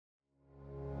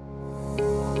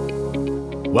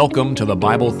Welcome to the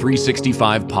Bible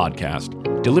 365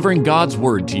 podcast, delivering God's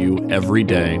Word to you every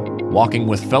day, walking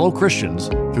with fellow Christians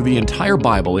through the entire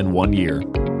Bible in 1 year.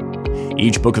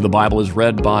 Each book of the Bible is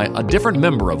read by a different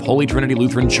member of Holy Trinity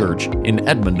Lutheran Church in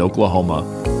Edmond, Oklahoma,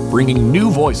 bringing new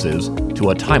voices to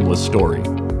a timeless story.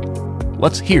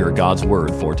 Let's hear God's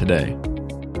Word for today.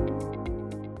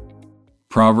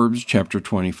 Proverbs chapter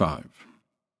 25.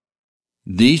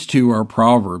 These two are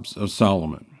Proverbs of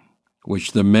Solomon,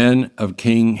 which the men of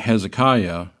King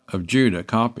Hezekiah of Judah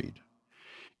copied.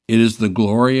 It is the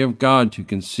glory of God to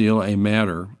conceal a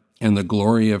matter, and the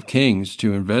glory of kings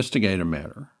to investigate a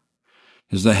matter.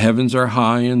 As the heavens are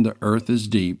high and the earth is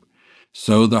deep,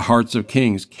 so the hearts of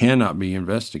kings cannot be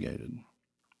investigated.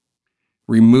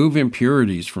 Remove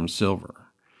impurities from silver,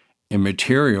 and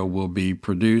material will be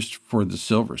produced for the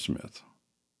silversmith.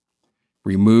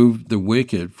 Remove the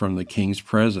wicked from the king's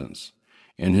presence,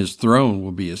 and his throne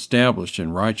will be established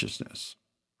in righteousness.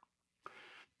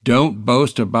 Don't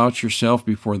boast about yourself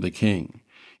before the king,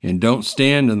 and don't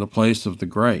stand in the place of the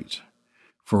great,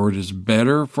 for it is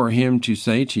better for him to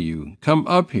say to you, "Come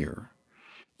up here,"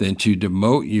 than to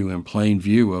demote you in plain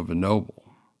view of a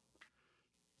noble.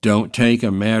 Don't take a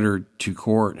matter to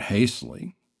court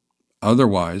hastily.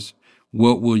 Otherwise,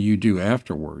 what will you do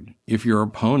afterward if your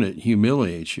opponent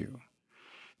humiliates you?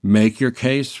 Make your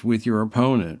case with your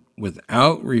opponent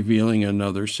without revealing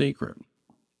another secret.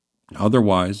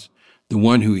 Otherwise, the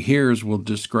one who hears will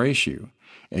disgrace you,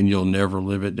 and you'll never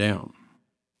live it down.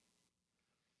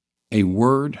 A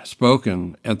word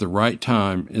spoken at the right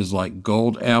time is like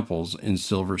gold apples in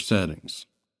silver settings.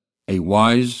 A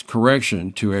wise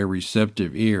correction to a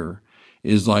receptive ear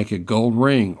is like a gold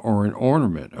ring or an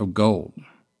ornament of gold.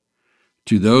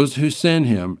 To those who send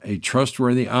him, a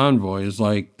trustworthy envoy is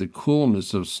like the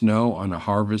coolness of snow on a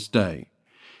harvest day.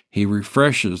 He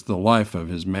refreshes the life of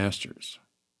his masters.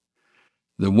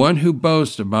 The one who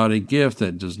boasts about a gift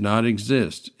that does not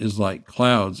exist is like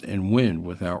clouds and wind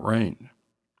without rain.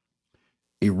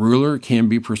 A ruler can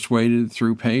be persuaded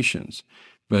through patience,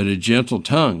 but a gentle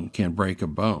tongue can break a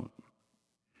bone.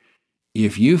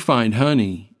 If you find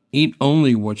honey, eat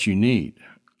only what you need.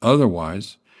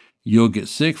 Otherwise, you'll get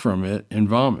sick from it and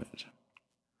vomit.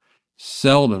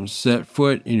 Seldom set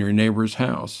foot in your neighbor's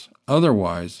house.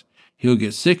 Otherwise, he'll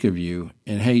get sick of you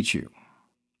and hate you.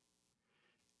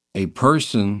 A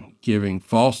person giving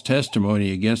false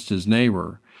testimony against his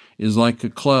neighbor is like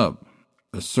a club,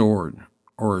 a sword,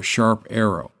 or a sharp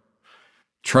arrow.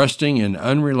 Trusting an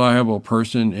unreliable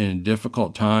person in a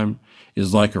difficult time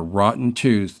is like a rotten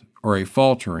tooth or a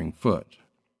faltering foot.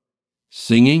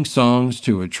 Singing songs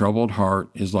to a troubled heart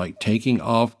is like taking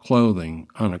off clothing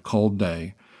on a cold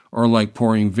day, or like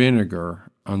pouring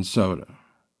vinegar on soda.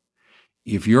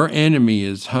 If your enemy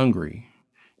is hungry,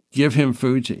 give him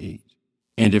food to eat,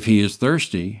 and if he is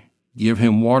thirsty, give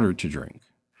him water to drink.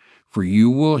 For you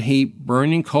will heap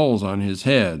burning coals on his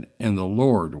head, and the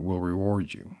Lord will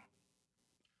reward you.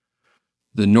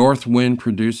 The north wind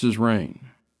produces rain,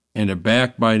 and a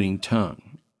backbiting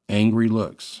tongue, angry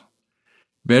looks.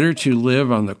 Better to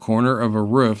live on the corner of a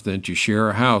roof than to share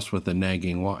a house with a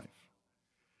nagging wife.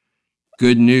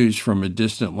 Good news from a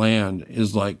distant land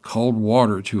is like cold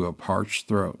water to a parched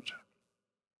throat.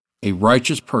 A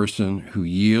righteous person who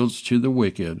yields to the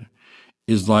wicked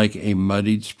is like a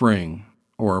muddied spring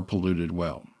or a polluted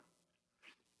well.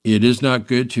 It is not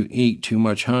good to eat too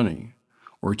much honey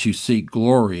or to seek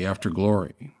glory after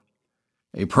glory.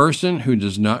 A person who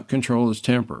does not control his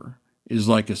temper is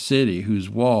like a city whose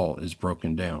wall is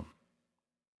broken down.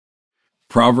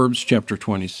 Proverbs chapter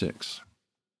 26.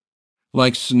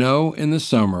 Like snow in the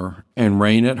summer and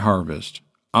rain at harvest,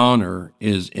 honor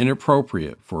is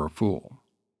inappropriate for a fool.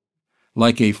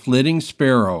 Like a flitting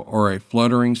sparrow or a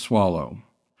fluttering swallow,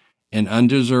 an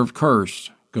undeserved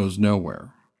curse goes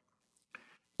nowhere.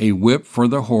 A whip for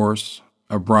the horse,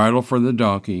 a bridle for the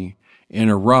donkey, and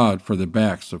a rod for the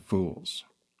backs of fools.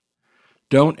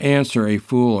 Don't answer a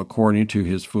fool according to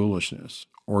his foolishness,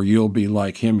 or you'll be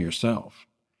like him yourself.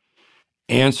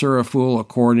 Answer a fool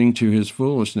according to his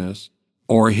foolishness,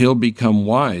 or he'll become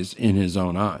wise in his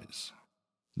own eyes.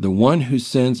 The one who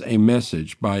sends a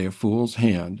message by a fool's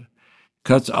hand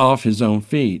cuts off his own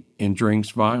feet and drinks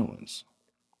violence.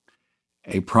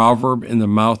 A proverb in the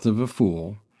mouth of a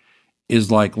fool is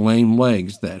like lame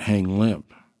legs that hang limp.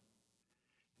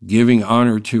 Giving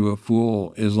honor to a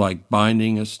fool is like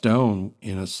binding a stone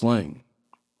in a sling.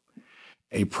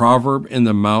 A proverb in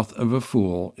the mouth of a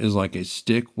fool is like a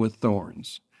stick with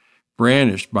thorns,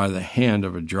 brandished by the hand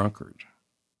of a drunkard.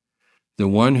 The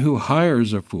one who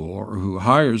hires a fool or who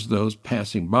hires those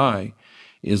passing by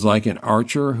is like an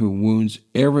archer who wounds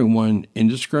everyone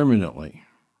indiscriminately.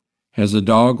 As a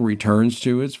dog returns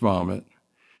to its vomit,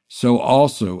 so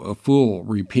also a fool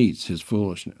repeats his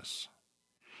foolishness.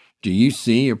 Do you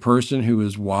see a person who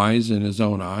is wise in his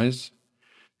own eyes?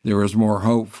 There is more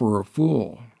hope for a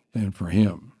fool than for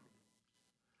him.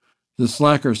 The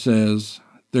slacker says,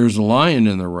 "There's a lion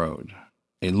in the road,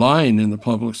 a lion in the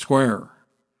public square."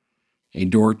 A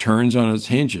door turns on its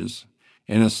hinges,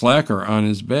 and a slacker on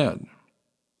his bed.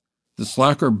 The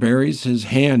slacker buries his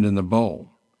hand in the bowl.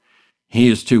 He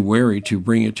is too wary to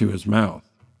bring it to his mouth.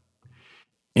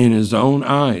 In his own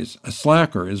eyes, a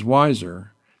slacker is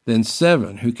wiser than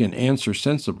 7 who can answer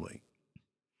sensibly.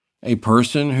 A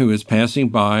person who is passing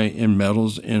by and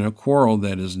meddles in a quarrel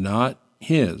that is not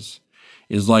his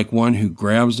is like one who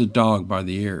grabs a dog by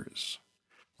the ears.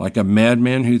 Like a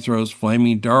madman who throws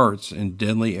flaming darts and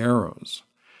deadly arrows,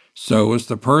 so is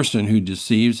the person who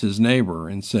deceives his neighbor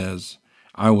and says,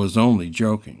 "I was only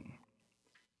joking."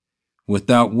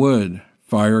 Without wood,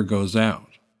 fire goes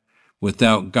out.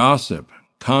 Without gossip,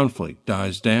 conflict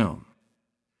dies down.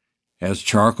 As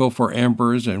charcoal for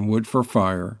embers and wood for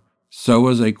fire, so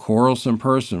is a quarrelsome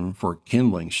person for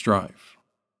kindling strife.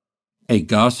 A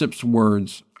gossip's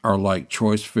words are like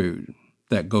choice food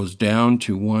that goes down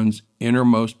to one's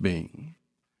innermost being.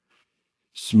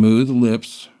 Smooth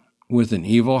lips with an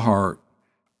evil heart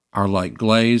are like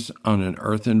glaze on an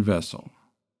earthen vessel.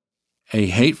 A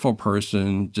hateful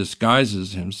person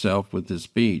disguises himself with his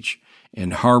speech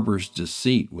and harbors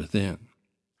deceit within.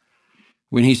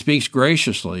 When he speaks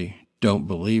graciously, don't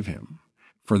believe him,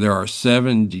 for there are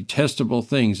 7 detestable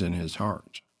things in his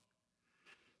heart.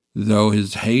 Though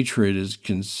his hatred is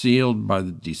concealed by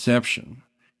the deception,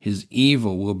 his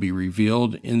evil will be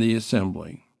revealed in the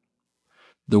assembly.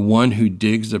 The one who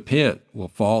digs a pit will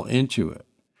fall into it,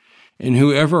 and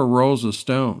whoever rolls a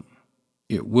stone,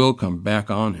 it will come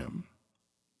back on him.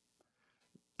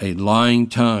 A lying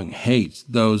tongue hates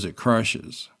those it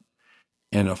crushes,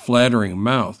 and a flattering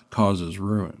mouth causes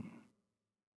ruin.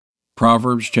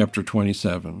 Proverbs chapter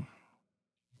 27.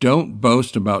 Don't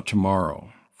boast about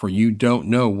tomorrow, for you don't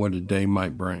know what a day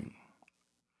might bring.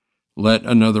 Let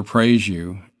another praise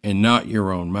you, and not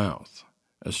your own mouth,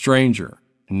 a stranger,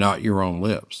 and not your own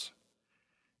lips.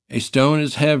 A stone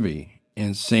is heavy,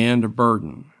 and sand a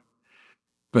burden,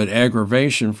 but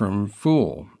aggravation from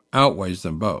fool outweighs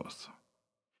them both.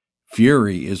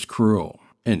 Fury is cruel,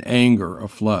 and anger a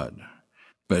flood,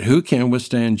 but who can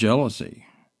withstand jealousy?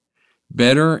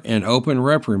 Better an open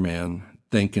reprimand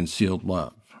than concealed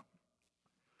love.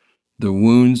 The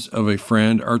wounds of a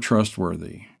friend are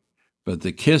trustworthy, but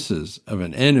the kisses of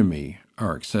an enemy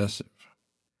are excessive.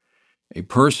 A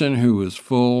person who is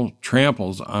full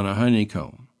tramples on a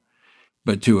honeycomb,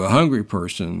 but to a hungry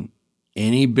person,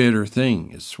 any bitter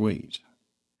thing is sweet.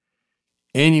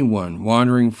 Anyone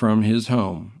wandering from his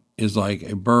home is like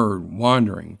a bird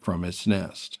wandering from its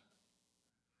nest.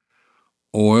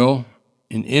 Oil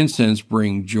and incense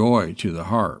bring joy to the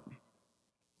heart,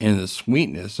 and the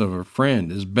sweetness of a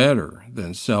friend is better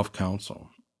than self-counsel.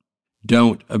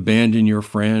 Don't abandon your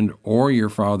friend or your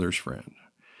father's friend,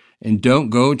 and don't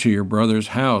go to your brother's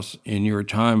house in your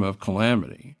time of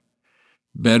calamity.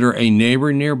 Better a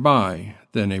neighbor nearby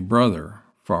than a brother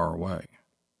far away.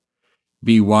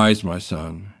 Be wise, my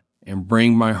son, and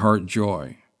bring my heart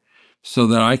joy, so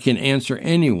that I can answer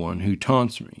anyone who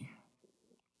taunts me.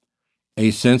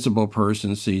 A sensible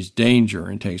person sees danger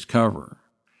and takes cover.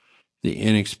 The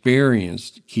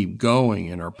inexperienced keep going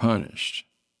and are punished.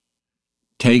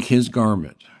 Take his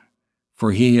garment,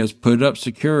 for he has put up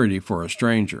security for a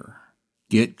stranger.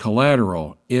 Get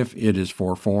collateral if it is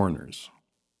for foreigners.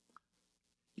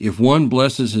 If one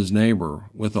blesses his neighbor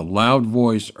with a loud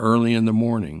voice early in the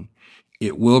morning,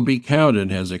 it will be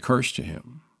counted as a curse to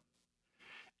him.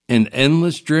 An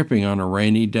endless dripping on a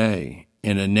rainy day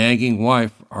and a nagging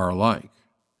wife are alike.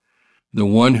 The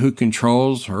one who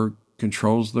controls her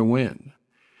controls the wind,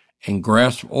 and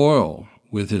grasps oil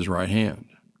with his right hand.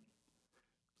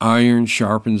 Iron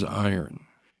sharpens iron,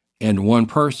 and one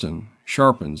person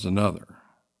sharpens another.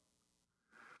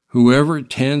 Whoever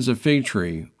tends a fig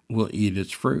tree will eat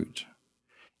its fruit,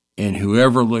 and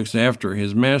whoever looks after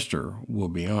his master will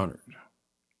be honored.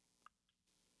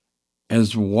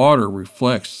 As water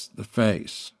reflects the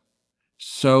face,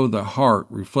 so the heart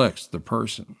reflects the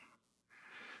person.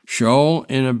 Sheol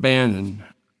and abandon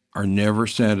are never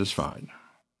satisfied,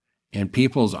 and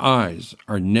people's eyes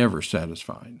are never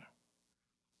satisfied.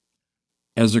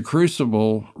 As a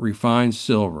crucible refines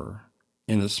silver,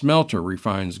 and a smelter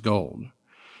refines gold,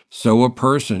 so a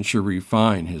person should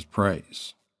refine his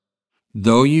praise.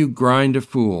 Though you grind a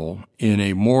fool in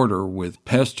a mortar with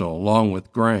pestle along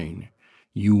with grain,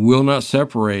 you will not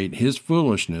separate his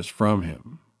foolishness from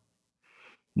him.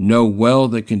 Know well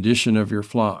the condition of your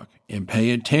flock, and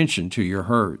pay attention to your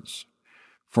herds,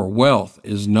 for wealth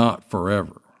is not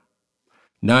forever.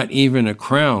 Not even a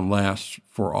crown lasts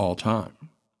for all time.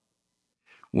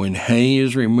 When hay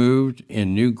is removed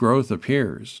and new growth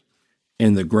appears,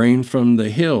 and the grain from the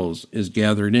hills is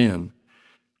gathered in,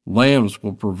 lambs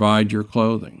will provide your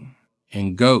clothing,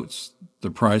 and goats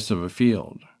the price of a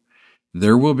field.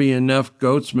 There will be enough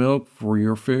goat's milk for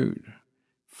your food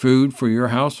for your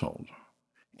household,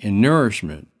 and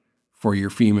nourishment for your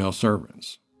female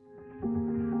servants.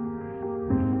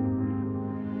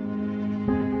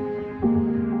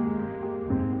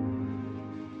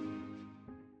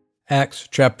 Acts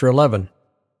chapter 11.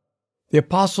 The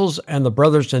apostles and the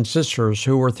brothers and sisters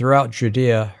who were throughout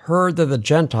Judea heard that the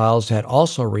Gentiles had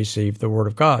also received the word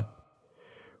of God.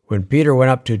 When Peter went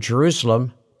up to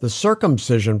Jerusalem, the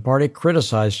circumcision party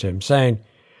criticized him, saying,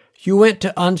 "You went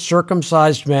to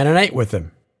uncircumcised men and ate with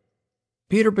them."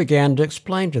 Peter began to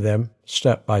explain to them,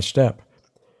 step by step.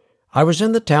 "I was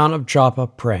in the town of Joppa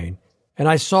praying, and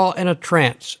I saw in a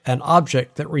trance an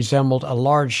object that resembled a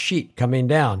large sheet coming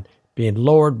down, being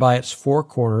lowered by its four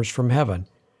corners from heaven.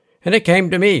 And it came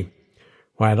to me.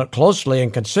 When I looked closely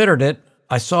and considered it,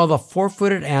 I saw the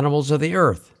four-footed animals of the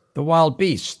earth, the wild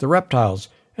beasts, the reptiles,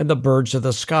 and the birds of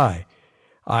the sky.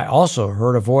 I also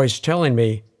heard a voice telling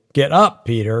me, 'Get up,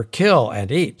 Peter, kill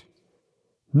and eat.'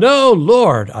 'No,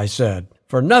 Lord,' I said,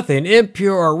 'for nothing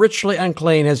impure or richly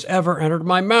unclean has ever entered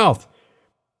my mouth.'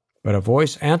 But a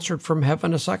voice answered from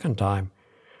heaven a second time,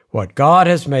 'What God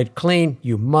has made clean,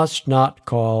 you must not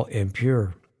call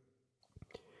impure.'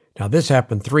 Now this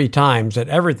happened 3 times, and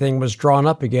everything was drawn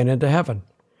up again into heaven.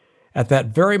 At that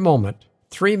very moment,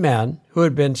 3 men who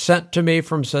had been sent to me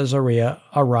from Caesarea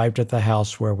arrived at the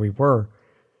house where we were.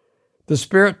 The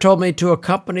Spirit told me to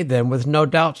accompany them with no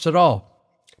doubts at all.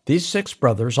 These 6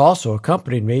 brothers also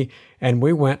accompanied me, and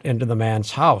we went into the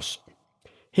man's house.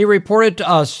 He reported to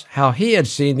us how he had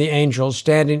seen the angel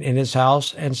standing in his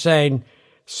house and saying,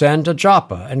 'Send to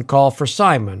Joppa and call for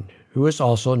Simon, who is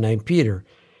also named Peter.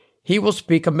 He will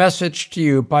speak a message to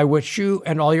you by which you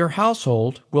and all your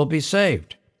household will be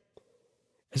saved.'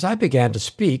 As I began to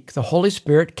speak, the Holy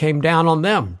Spirit came down on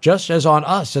them, just as on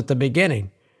us at the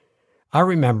beginning. I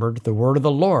remembered the word of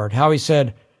the Lord, how he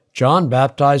said, 'John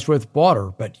baptized with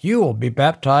water, but you will be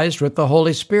baptized with the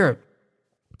Holy Spirit.'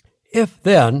 If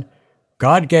then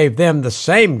God gave them the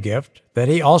same gift that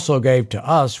he also gave to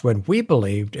us when we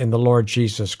believed in the Lord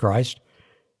Jesus Christ,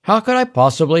 how could I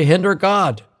possibly hinder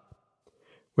God?"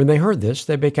 When they heard this,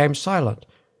 they became silent,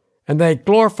 and they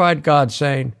glorified God,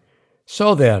 saying,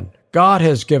 "So then, God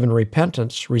has given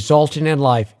repentance resulting in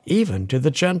life even to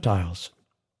the Gentiles."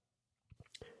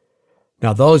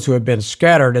 Now those who had been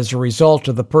scattered as a result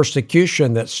of the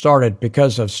persecution that started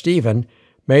because of Stephen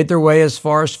made their way as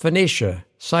far as Phoenicia,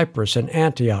 Cyprus, and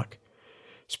Antioch,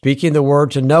 speaking the word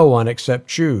to no one except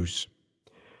Jews.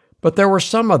 But there were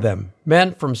some of them,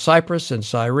 men from Cyprus and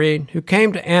Cyrene, who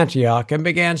came to Antioch and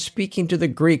began speaking to the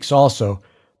Greeks also,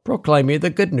 proclaiming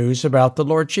the good news about the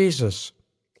Lord Jesus.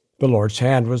 The Lord's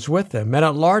hand was with them, and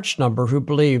a large number who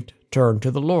believed turned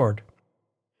to the Lord.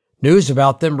 News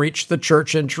about them reached the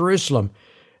church in Jerusalem,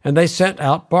 and they sent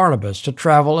out Barnabas to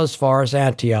travel as far as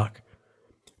Antioch.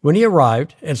 When he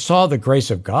arrived and saw the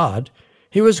grace of God,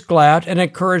 he was glad and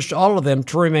encouraged all of them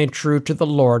to remain true to the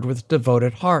Lord with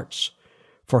devoted hearts.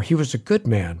 For he was a good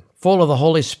man, full of the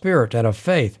Holy Spirit and of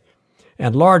faith,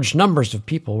 and large numbers of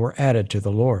people were added to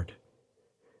the Lord.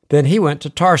 Then he went to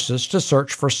Tarsus to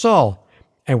search for Saul,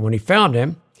 and when he found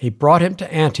him, he brought him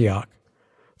to Antioch.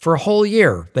 For a whole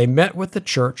year they met with the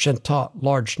church and taught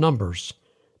large numbers.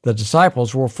 The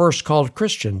disciples were first called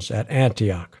Christians at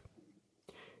Antioch.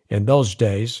 In those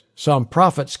days, some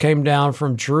prophets came down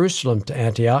from Jerusalem to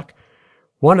Antioch.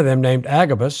 One of them, named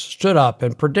Agabus, stood up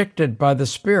and predicted by the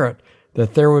Spirit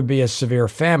that there would be a severe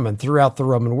famine throughout the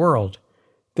Roman world.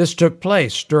 This took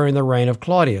place during the reign of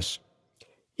Claudius.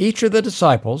 Each of the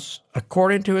disciples,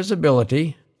 according to his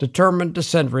ability, determined to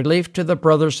send relief to the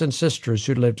brothers and sisters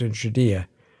who lived in Judea.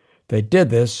 They did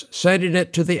this, sending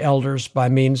it to the elders by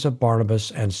means of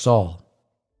Barnabas and Saul.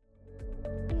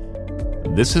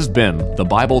 This has been the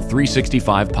Bible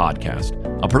 365 podcast,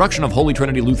 a production of Holy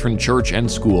Trinity Lutheran Church and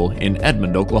School in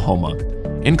Edmond, Oklahoma,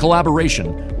 in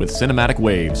collaboration with Cinematic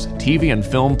Waves TV and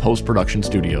Film Post-Production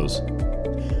Studios.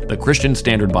 The Christian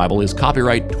Standard Bible is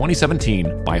copyright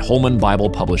 2017 by Holman Bible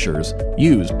Publishers,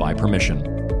 used by permission.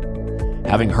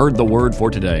 Having heard the word for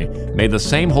today, may the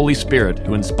same Holy Spirit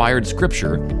who inspired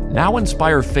Scripture now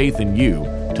inspire faith in you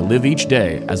to live each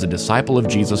day as a disciple of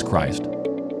Jesus Christ.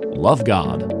 Love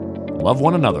God, love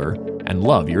one another, and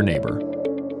love your neighbor.